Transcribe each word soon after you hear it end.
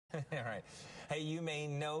All right. Hey, you may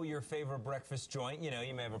know your favorite breakfast joint. You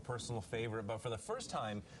may have a personal favorite, but for the first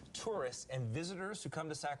time, tourists and visitors who come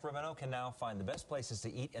to Sacramento can now find the best places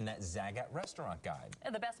to eat in that Zagat restaurant guide.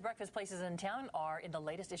 And the best breakfast places in town are in the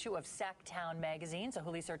latest issue of Sactown magazine. So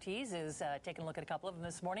Julissa Ortiz is taking a look at a couple of them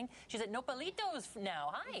this morning. She's at Nopalitos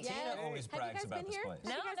now. Hi. Yes. Tina always brags about this place.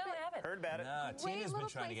 No, I haven't. Heard about it. No, Tina's been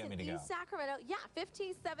trying to get me to go. East Sacramento, yeah,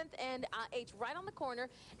 15th, 7th, and 8th, right on the corner.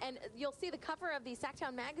 And you'll see the cover of the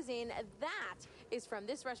Sactown magazine. That is from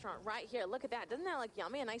this restaurant right here. Look at that. Doesn't that look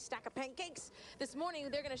yummy? A nice stack of pancakes. This morning,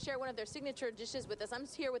 they're going to share one of their signature dishes with us. I'm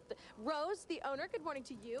here with Rose, the owner. Good morning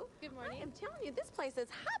to you. Good morning. I am telling you, this place has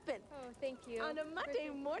happened. Oh, thank you. On a Monday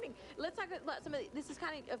morning. Let's talk about some of this is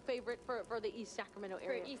kind of a favorite for the East Sacramento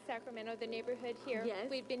area. For East Sacramento, the neighborhood here. Yes.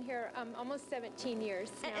 We've been here almost 17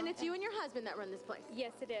 years now. And it's you and your husband that run this place.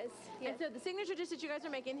 Yes, it is. Yes. And so the signature dish that you guys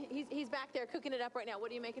are making, he's back there cooking it up right now.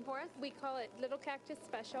 What are you making for us? We call it Little Cactus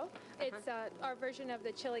Special. It's our version of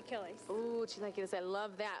the chilaquiles. Ooh, chilaquiles, I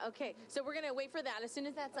love that. Okay, so we're gonna wait for that. As soon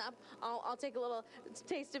as that's up, I'll take a little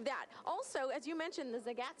taste of that. Also, as you mentioned, the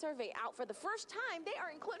Zagat survey out for the first time. They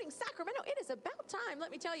are including Sacramento. It is about time,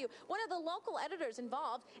 let me tell you. One of the local editors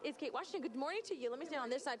involved is Kate Washington. Good morning to you. Let me stand on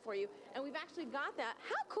this side for you. And we've actually got that.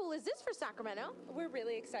 How cool is this for Sacramento? We're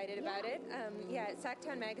really excited about it.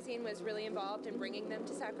 Sactown magazine was really involved in bringing them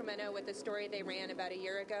to Sacramento with a story they ran about a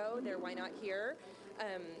year ago. They're Why Not Here,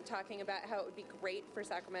 talking about how it would be great for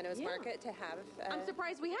Sacramento's market to have. I'm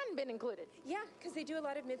surprised we hadn't been included. Yeah, because they do a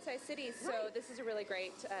lot of mid-sized cities, so this is a really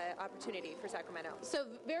great opportunity for Sacramento. So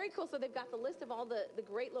very cool. So they've got the list of all the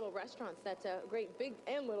great little restaurants, great big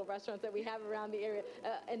and little restaurants that we have around the area.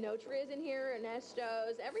 Enotria is in here,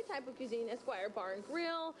 Ernesto's, every type of cuisine, Esquire Bar and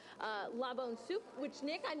Grill, La Bonne Soup, which,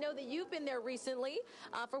 Nick, I know that you've been there recently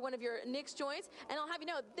for one of your Nick's joints, and I'll have you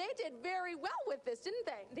know, they did very well with this, didn't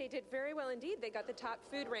they? They did very well indeed. They got the top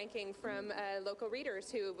food ranking from local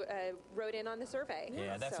readers who wrote in on the survey.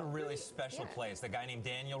 Yeah, that's a really special place. The guy named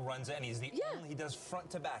Daniel runs it, and he's the only, he does front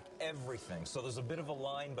to back everything. So there's a bit of a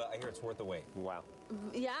line, but I hear it's worth the wait. Wow.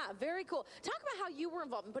 Yeah, very cool. Talk about how you were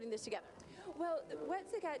involved in putting this together. Well, what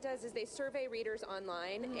Zagat does is they survey readers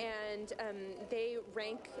online, and they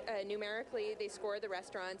rank numerically, they score the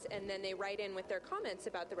restaurants, and then they write in with their comments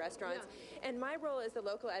about the restaurants. And my role as the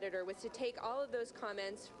local editor was to take all of those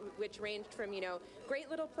comments, which ranged from, great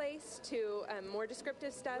little place to more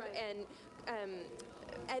descriptive stuff, and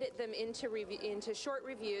edit them into short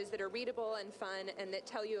reviews that are readable and fun and that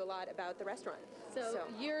tell you a lot about the restaurant. So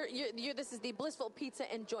this is the Blissful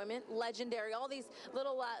Pizza Enjoyment, legendary. All these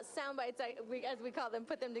little sound bites, as we call them,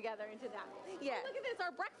 put them together into that. Yeah. Oh, look at this,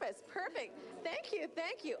 our breakfast. Perfect. Thank you,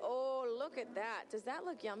 thank you. Oh, look at that. Does that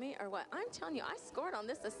look yummy or what? I'm telling you, I scored on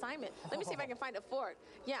this assignment. Let me see if I can find a fork.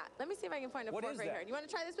 Yeah, let me see if I can find a fork right here. You want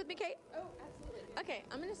to try this with me, Kate? Oh, absolutely. Okay,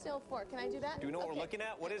 I'm going to steal a fork. Can I do that? Do you know what we're looking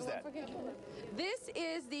at? What is that? This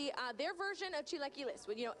is their version of chilaquiles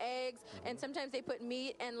with eggs, and sometimes they put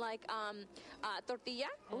meat and tortilla.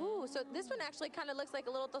 Ooh, so this one actually kind of looks like a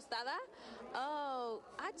little tostada. Oh,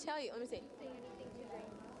 I tell you, let me see.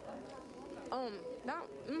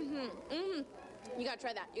 You gotta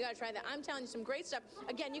try that. You gotta try that. I'm telling you, some great stuff.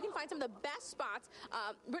 Again, you can find some of the best spots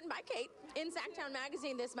written by Kate in Sactown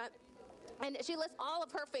magazine this month. And she lists all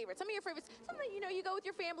of her favorites. Some of your favorites, some that you go with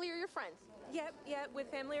your family or your friends. Yep, with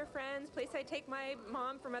family or friends. Place I take my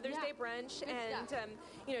mom for Mother's Day brunch, and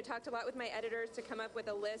talked a lot with my editors to come up with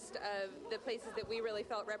a list of the places that we really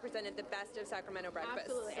felt represented the best of Sacramento breakfast.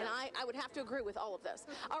 Absolutely, and I would have to agree with all of this.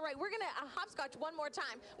 All right, we're gonna hopscotch one more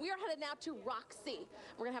time. We are headed now to Roxy.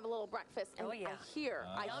 We're gonna have a little breakfast, and I hear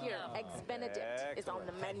Eggs Benedict is on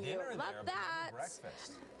the menu. Love that.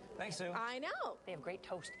 Breakfast. Thanks, Sue. I know. They have great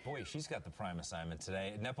toast. Boy, she's got the prime assignment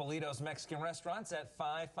today. Nopalito's Mexican Restaurants at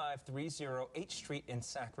 5530 8th Street in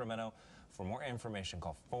Sacramento. For more information,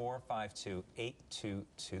 call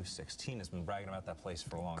 452-8226. Tina's been bragging about that place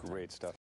for a long time. Great stuff.